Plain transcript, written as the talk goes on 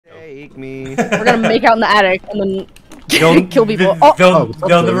Take me. We're gonna make out in the attic and then kill people. They'll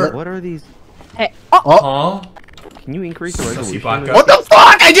never. What are these? Hey. Huh? Can you increase the resolution? What the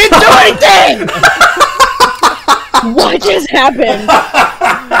fuck? I didn't do anything! What just happened?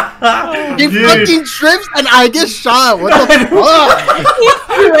 He fucking trips and I get shot. What the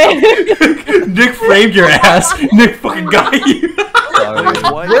fuck? Nick framed your ass. Nick fucking got you. You're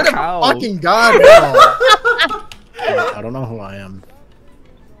the fucking god, bro. I don't know who I am.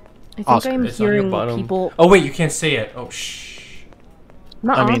 I think I'm hearing people. Oh wait, you can't say it. Oh shh.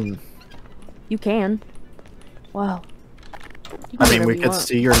 Nuh-uh. I mean, you can. Wow. I mean, we could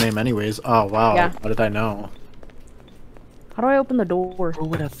see your name anyways. Oh wow. Yeah. How did I know? How do I open the door? Who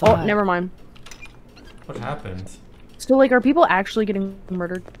would have thought? Oh, never mind. What happened? So, like, are people actually getting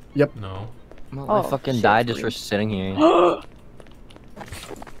murdered? Yep. No. I fucking died just for sitting here.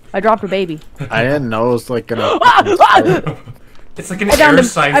 I dropped a baby. I didn't know it was like gonna. It's like an error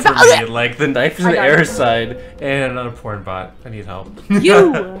sign for me. Like the knife is an error sign, and another porn bot. I need help.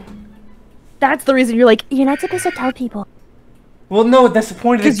 You. That's the reason you're like, you're not supposed to tell people. Well, no, that's the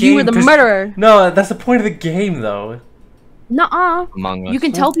point of the game. Because you were the murderer. No, that's the point of the game, though. Nuh-uh. Among Us. You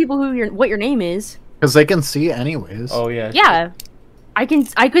can tell people what your name is. Because they can see anyways. Oh yeah. Yeah. I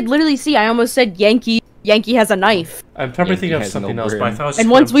could literally see. I almost said Yankee. Yankee has a knife. I'm trying to think of something else, but I thought it was. And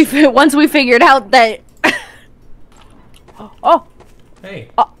once we figured out that. Oh. Hey.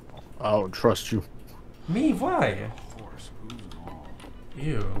 I don't trust you. Me? Why?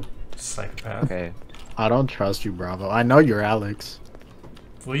 You psychopath. Okay. I don't trust you, Bravo. I know you're Alex.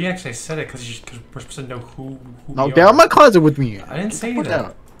 Well, you actually said it because we're supposed to know who No, we get are. out of my closet with me. I didn't say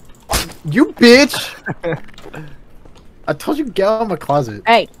that. You bitch! I told you get out of my closet.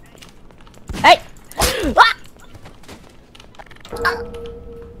 Hey. Hey.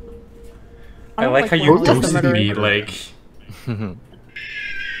 I like how you ghosted me, like.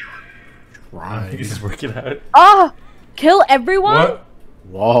 Right. He's just working out. Ah! Kill everyone? What?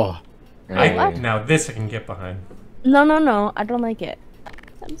 Whoa. Now this I can get behind. No. I don't like it.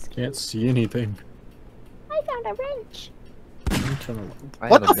 I'm scared. Can't see anything. I found a wrench.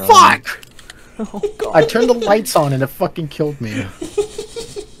 What the fuck? Oh, God. I turned the lights on and it fucking killed me.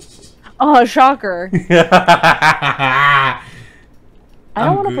 Oh, shocker. I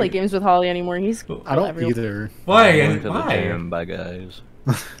don't want to good. play games with Holly anymore. He's I don't either. Why? Why? Bye, guys.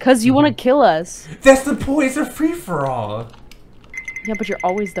 Because you want to kill us. That's the point. It's a free for all. Yeah, but you're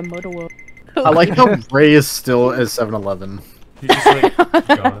always the murderer. I like how Ray is still at 7-Eleven. He's just like,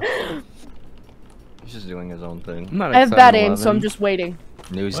 gone. He's just doing his own thing. I have bad aim, so I'm just waiting.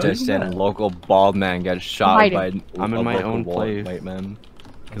 News desk and local bald man got shot by. I'm in my own place. White man.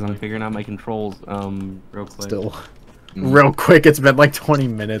 Because I'm figuring out my controls, real quick. Still. Real quick, it's been like 20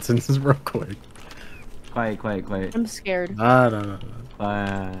 minutes and this is real quick. Quiet. I'm scared. No.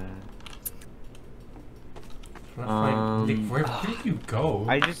 Nick, where did you go?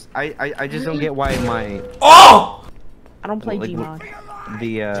 I just don't get why my. Oh! I don't play Gmod.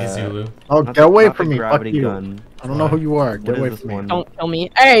 Zulu. Oh, not get away not from the me. Fuck gravity you. gun. I don't know who you are. Get What away is from this me. one? Don't kill me.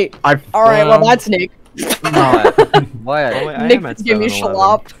 Hey! Alright, well, that's Nick. No. What? Oh, wait, I Nick am at give me 7-Eleven.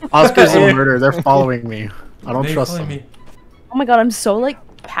 schlop. Oscar's a murder. They're following me. I don't trust them. Me. Oh my god, I'm so, like,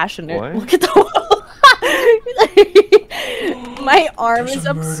 passionate. What? Look at the My arm There's is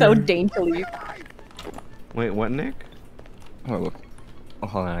a up so murder. daintily. Wait, what, Nick? Oh,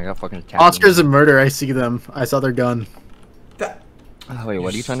 hold on, I got fucking. Oscar's a murder. I see them. I saw their gun. Oh, wait,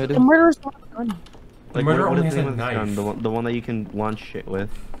 what are you trying to do? The murderer's not a gun. The murderer what only is has the a name of this gun? knife. The one that you can launch shit with.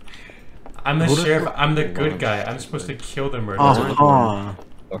 I'm the Who does sheriff. it- I'm the good guy. I'm supposed to kill the murderer. Uh-huh.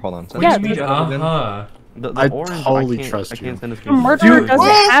 Oh, hold on. What Yeah, do you mean, uh-huh? The I orange, totally can't- trust I can't you. send this The murderer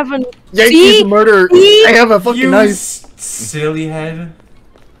doesn't have an. Yankees murder. See? I have a fucking You knife. silly head.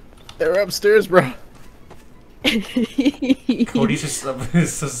 They're upstairs, bro. Cody's just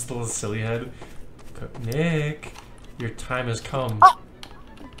this little silly head. Nick, your time has come. Oh.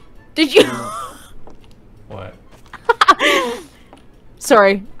 Did you? What?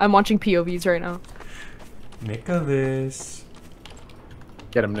 Sorry, I'm watching POVs right now. Nicholas.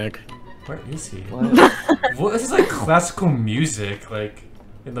 Get him, Nick. Where is he? What? Well, this is like classical music, like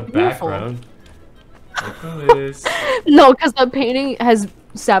in the Beautiful. background. Nicholas. No, because the painting has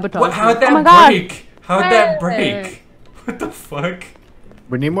sabotaged. What? How'd me. that Oh my god! break? How'd that Hey. break? What the fuck?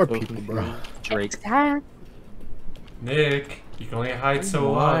 We need more people, bro. Drake. Exact. Nick, you can only hide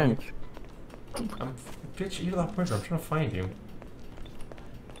so long. Bitch, you're the murderer. I'm trying to find you.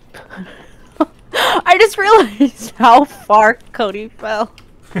 I just realized how far Cody fell.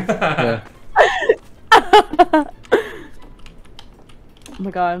 Yeah. Oh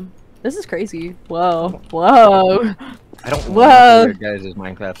my god. This is crazy. Whoa. Whoa. I don't Whoa. want to guys'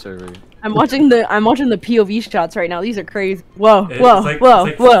 Minecraft server. I'm watching the POV shots right now. These are crazy. Whoa, It's whoa, like- whoa,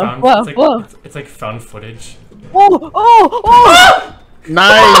 it's like whoa, found- whoa, it's like- whoa. It's like found footage. Oh, oh, oh!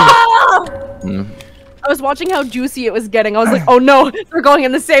 Nice. Mm. I was watching how juicy it was getting. I was like, oh no, we're going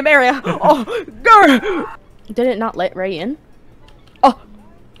in the same area. Oh, grr. Did it not let Ray in? Oh,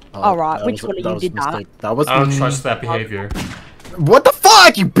 alright. That Which was- one of that you was did a that? mistake. That was. I don't trust that behavior. What the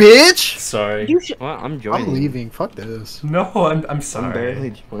fuck, you bitch! Sorry. You should. Well, I'm joining. I'm leaving. Fuck this. No, I'm I'm sorry.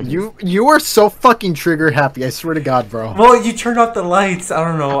 barely joining. You are so fucking trigger happy. I swear to God, bro. Well, you turned off the lights. I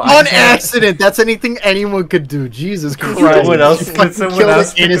don't know. On accident. That's anything anyone could do. Jesus Christ. Someone else, You can fucking someone killed an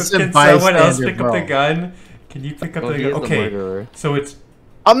else pick up, innocent can someone else bystander, pick up bro. the gun? Can you pick up Well, the he gun? is the Okay, murderer. so it's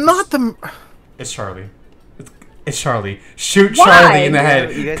I'm not the. Charlie. It's Charlie. Shoot Why? Charlie in the You head.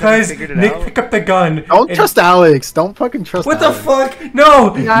 guys haven't Cause figured it Nick out? pick up the gun. Don't and- trust Alex. Don't fucking trust What the Alex. fuck?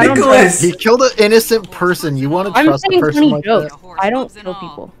 No, Yeah, I don't Nicholas. He killed an innocent person. You want to I'm trust a saying person funny like jokes. that? I don't kill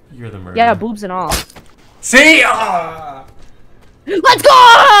people. You're the murderer. Yeah, boobs and all. See? Ah! Let's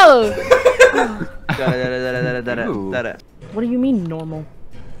go! Ooh. What do you mean normal?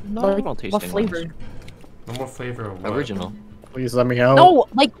 Normal What tasting flavor? ones. No more flavor of what? Original. Please let me out. No,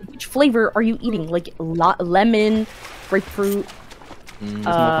 like which flavor are you eating? Like lemon, grapefruit. This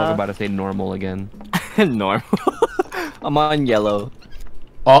motherfucker about to say normal again. Normal. I'm on yellow.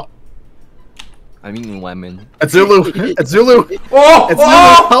 Oh, I'm eating lemon. it's Zulu. It's Zulu. Oh! It's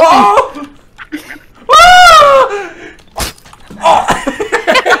oh! Zulu.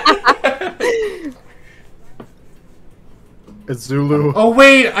 It's Zulu. Oh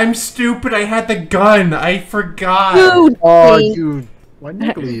wait, I'm stupid. I had the gun. I forgot. Dude, Oh, hey, dude. Why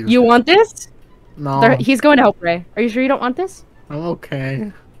did you leave? you want this? No, He's going to help Ray. Are you sure you don't want this? I'm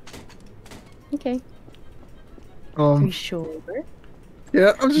okay. Okay. Are you Um, sure?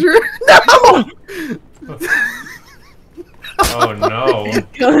 yeah, I'm sure. No! Oh no.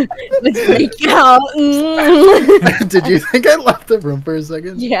 Let's make out. Mm. Did you think I left the room for a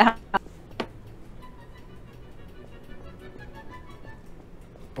second? Yeah.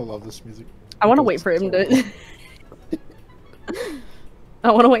 I love this music. I want to wait for him to.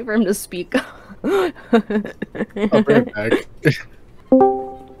 I want to wait for him to speak. I'll bring it back.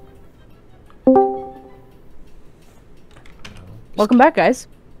 Welcome back, guys.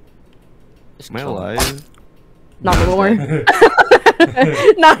 Am I alive? Not anymore.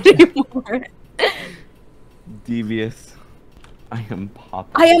 Not anymore. Devious. I am Papa.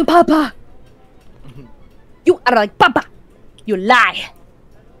 I am Papa. You are like Papa. You lie.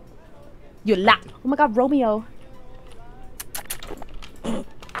 You lie. Oh my God, Romeo.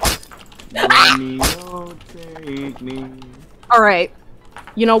 Romeo, take me. All right.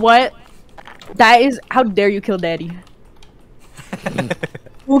 You know what? That is. How dare you kill Daddy?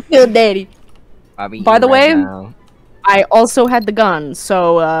 Who killed Daddy? I'm eating By the right way, now. I also had the gun,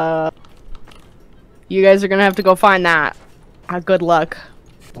 so you guys are gonna have to go find that. Good luck.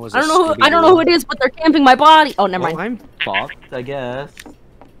 Was I a don't know. I Scooby-Doo. don't know who it is, but they're camping my body. Oh, never Well, mind. I'm fucked, I guess.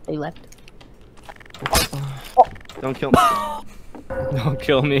 They left. Don't kill me. Don't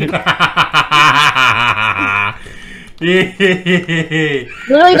kill me.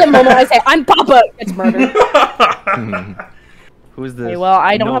 Literally the moment I say I'm Papa, it's murder. Who's this? Okay, well,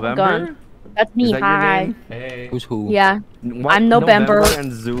 I don't have a November? gun. That's me. Is that your Hi. name? Hey. Who's who? Yeah. What? I'm November.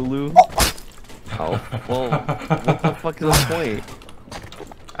 and Zulu? Oh, well, what the fuck is the point?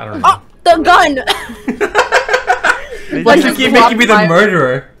 I don't know. Oh, the gun. Why Like, do you just keep walk making me the by-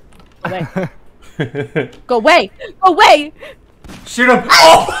 murderer? Go away. Go away. Shoot him!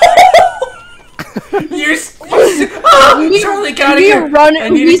 Oh! Charlie got Me it!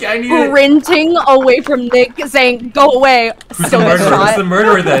 running, sprinting away from Nick, saying, "Go away." Who's the Still get murderer? Who's shot. the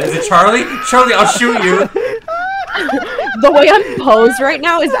murderer then? Is it Charlie? Charlie, I'll shoot you! The way I'm posed right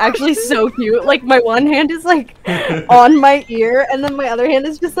now is actually so cute. Like my one hand is like on my ear, and then my other hand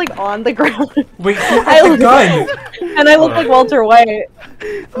is just like on the ground. Wait, who I has the look- gun? And I look like Walter White.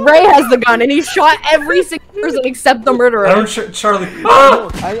 Ray has the gun, and he shot every single person except the murderer. I don't Charlie. No,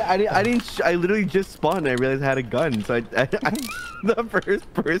 I didn't. I literally just spawned and I realized I had a gun, so I'm the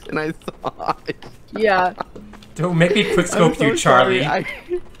first person I saw. Yeah. Don't make me quickscope I'm so you, Charlie. sorry.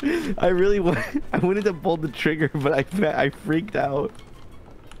 I really I wanted to pull the trigger, but I freaked out.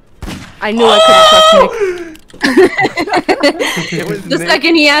 I knew I couldn't trust Nick. It was The Nick.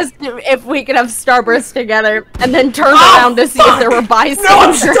 second he asked if we could have Starburst together, and then turned around to see if there were bystanders. No,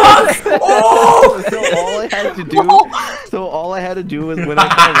 I'm stuck! Oh! So all I had to do was when I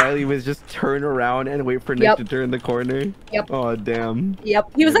saw Riley was just turn around and wait for Nick Yep. to turn the corner. Yep. Oh damn.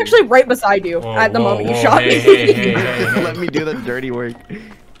 Yep, he was actually right beside you Whoa, at the whoa, moment you whoa, shot hey, me. hey, hey, hey, hey. Let me do the dirty work.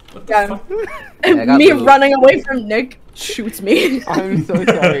 What the Yeah. fuck? I got Me blue. running away from Nick. shoots me. I'm so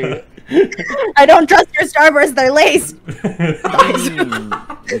sorry. I don't trust your Starburst. They're laced.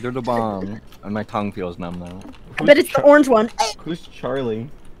 They're the bomb. And my tongue feels numb now. I bet it's the orange one. Who's Charlie?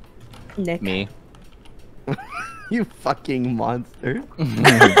 Nick. Me. You fucking monster.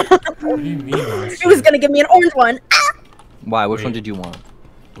 What do you mean, monster? He was gonna give me an orange one. Why? Which Wait. one did you want?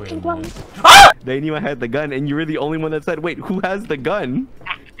 Wait a minute. They knew I had the gun, and you were the only one that said, "Wait, who has the gun?"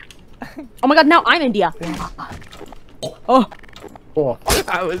 Oh my god! Now I'm India. Oh. Oh.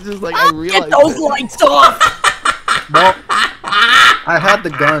 I was just like, I realized. Get those lights off. Well, I had the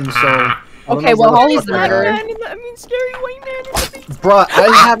gun, so. I don't Okay, know well, where Holly's fuck the I murderer. am. I mean, scary white man. Bruh,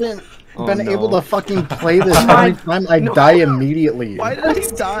 I haven't Oh, been no. able to fucking play this. Every time I die immediately. Why did I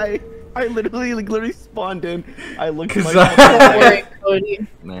die? I literally spawned in. I looked at 'Cause my Don't worry, Cody.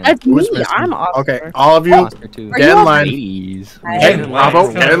 Man. That's me. Who's missing? I'm Oscar. Okay, all of you, Oscar too. Are get you in line. Ladies. Get in in line.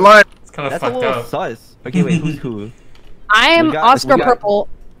 Bravo, get in line. It's kind of That's a fucked little up. sus. Okay, wait, who's who? I am We got- Oscar we got- Purple.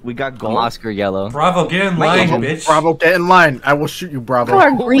 We got I'm gold. Oscar Yellow. Bravo, get in Wait, line, Bravo, bitch. Bravo, get in line. I will shoot you, Bravo. You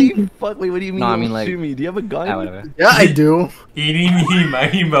are Holy green. fuck! Wait, what do you mean? No, I you mean, won't like- shoot me. Do you have a gun? Yeah, whatever. Yeah, I do. Eeny, meeny,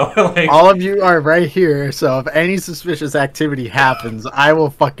 miny, mo. Like, All of you are right here, so if any suspicious activity happens, I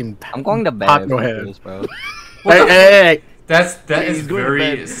will fucking. I'm going to bed. Pop your Fuck head. this, bro. Hey. that Hey, is he's going to very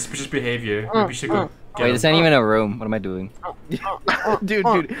bed. suspicious behavior. Maybe we should go. get Wait, him. this ain't even a room. What am I doing?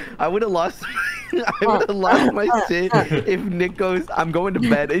 Dude, I would have lost. I would have lost my shit if Nick goes, "I'm going to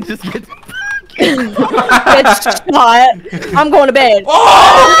bed," and just gets. It's shot. I'm going to bed. All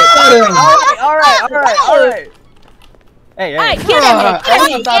right. Hey, Hey, hey. get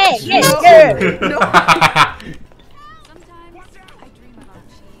in there. Get in there.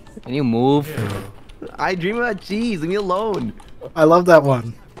 Can you move? I dream about cheese. Leave me alone. I love that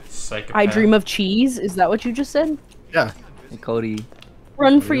one. Psychopath. I dream of cheese. Is that what you just said? Yeah. Hey, Cody.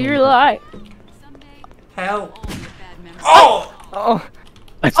 Run for your life. Help. Oh! Oh.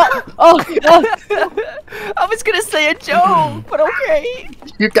 Oh, I was gonna say a joke, but okay.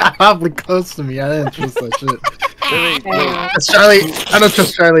 You got awfully close to me. I didn't trust that shit. Wait. That's Charlie. I don't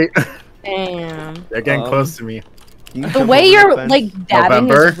trust Charlie. damn. They're getting close to me. You The jump way over you're fence? like dabbing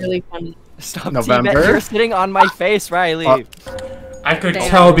November? is really funny. Stop, November? T-Man. You're sitting on my face, Riley. I could Damn.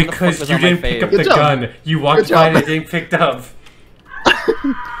 tell What the because fuck was you on my didn't pick up face? the Good job. gun. You walked Good by job. and it didn't picked up.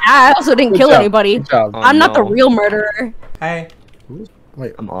 I also didn't Good kill job. anybody. Good job. Oh, I'm not the no. real murderer. Hey.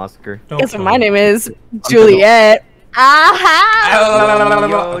 Wait. I'm Oscar. Don't Guess what kill my me. name is? Juliet.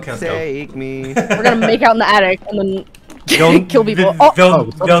 Aha! Okay, let's go. Take me. We're gonna make out in the attic and then They'll- kill people. They'll, Oh, they'll,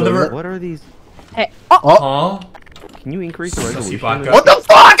 what's up, they'll Juliet? never. What are these? hey. Oh, Huh? Can you increase the Sussy resolution? vodka. What the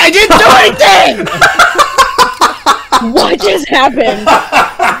fuck? I didn't do anything! what just happened?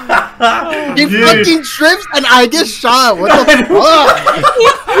 He Dude. fucking trips and I get shot. What the fuck?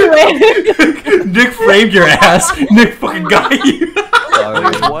 Nick framed your ass. Nick fucking got you.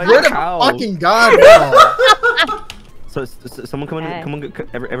 Sorry. What? You're the How? fucking god, bro. So someone come Hey. on,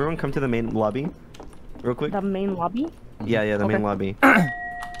 everyone come to the main lobby, real quick. The main lobby? Yeah, the main Okay. lobby.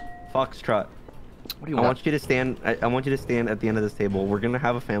 Foxtrot. What do you I want? want you to stand. I want you to stand at the end of this table. We're gonna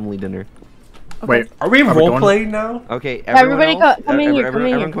have a family dinner. Wait, Are we Are we role going- playing now? Okay, Everybody everyone else, come in here, come in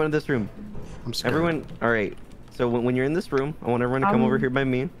everyone here. come into this room. I'm scared. Everyone, all right. So when you're in this room, I want everyone to come over here by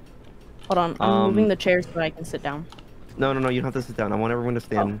me. Hold on, I'm moving the chairs so I can sit down. No, you don't have to sit down. I want everyone to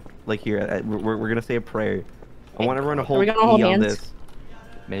stand like here. We're gonna say a prayer. I want everyone to hold we gonna hold E on hands? this.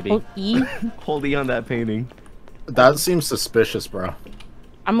 Maybe. Hold E. Hold E on that painting. That seems suspicious, bro.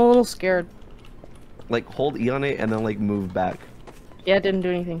 I'm a little scared. Like hold E on it and then like move back. Yeah, it didn't do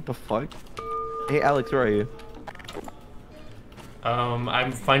anything. The fuck? Hey Alex, where are you?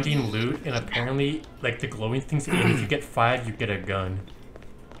 I'm finding loot, and apparently, like the glowing things, and if you get 5, you get a gun.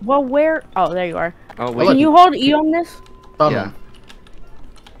 Well, where? Oh, there you are. Oh Wait. Can you hold E on this? Yeah.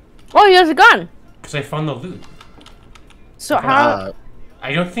 Oh, he has a gun. Because I found the loot. So how?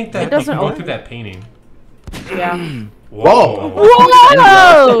 I don't think that It you doesn't can go open. through that painting. Yeah. Whoa.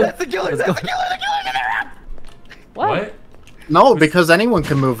 Whoa! That's the killer! That's the killer! What? No, because anyone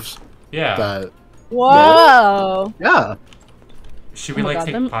can move Yeah. that. Whoa! Yeah. Should we Oh my like God,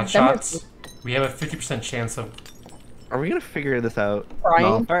 take them- pot them are- shots? We have a 50% chance of. Are we gonna figure this out? Brian.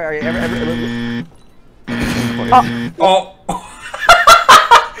 All right. Oh!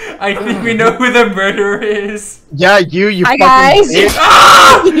 I think we know who the murderer is. Yeah, you Hi, fucking guys.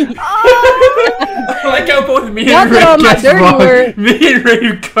 bitch. I like how both me Not and that Ray I'm not guessed dirty wrong. word. Me and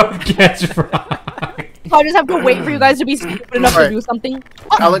Ray come guess wrong. I just have to wait for you guys to be stupid enough to Alright. do something.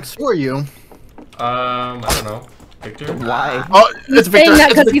 Alex, who are you? I don't know. Victor? Why? Oh, it's saying Victor.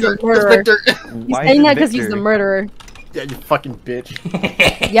 that It's 'cause he's a Victor. murderer. It's Victor. He's Why saying is it that because he's Victor? the murderer. Yeah, you fucking bitch.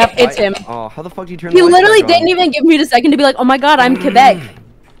 Yep, it's him. Oh, how the fuck do you turn He the lights literally back on? didn't even give me the second to be like, oh my god, I'm Quebec.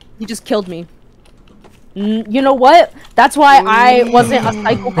 He just killed me. You know what? That's why I wasn't a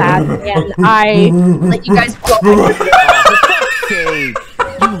psychopath and I let you guys go. Okay,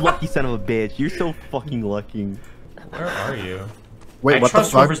 you lucky son of a bitch. You're so fucking lucky. Where are you? Wait, what the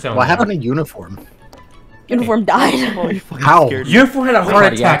fuck? What happened to Uniform? Uniform died. Oh, you fucking How? scared me. Uniform had a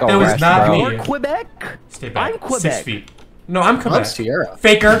heart attack. That was not me. You're Quebec? Stay back. I'm Quebec. 6 feet. No, I'm Quebec. That's Sierra.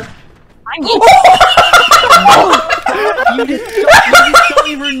 Faker. You just shot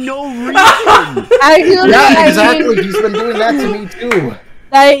me for no reason. Yeah, exactly. He's been doing that to me too.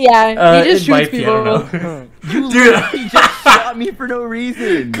 Yeah, he just shoots people. You literally just shot me for no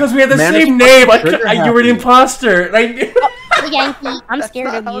reason. Because we had the Managed same name. You were the happy. imposter. Like, Yankee, I'm scared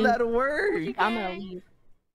That's of not you. how that works. I'm gonna leave.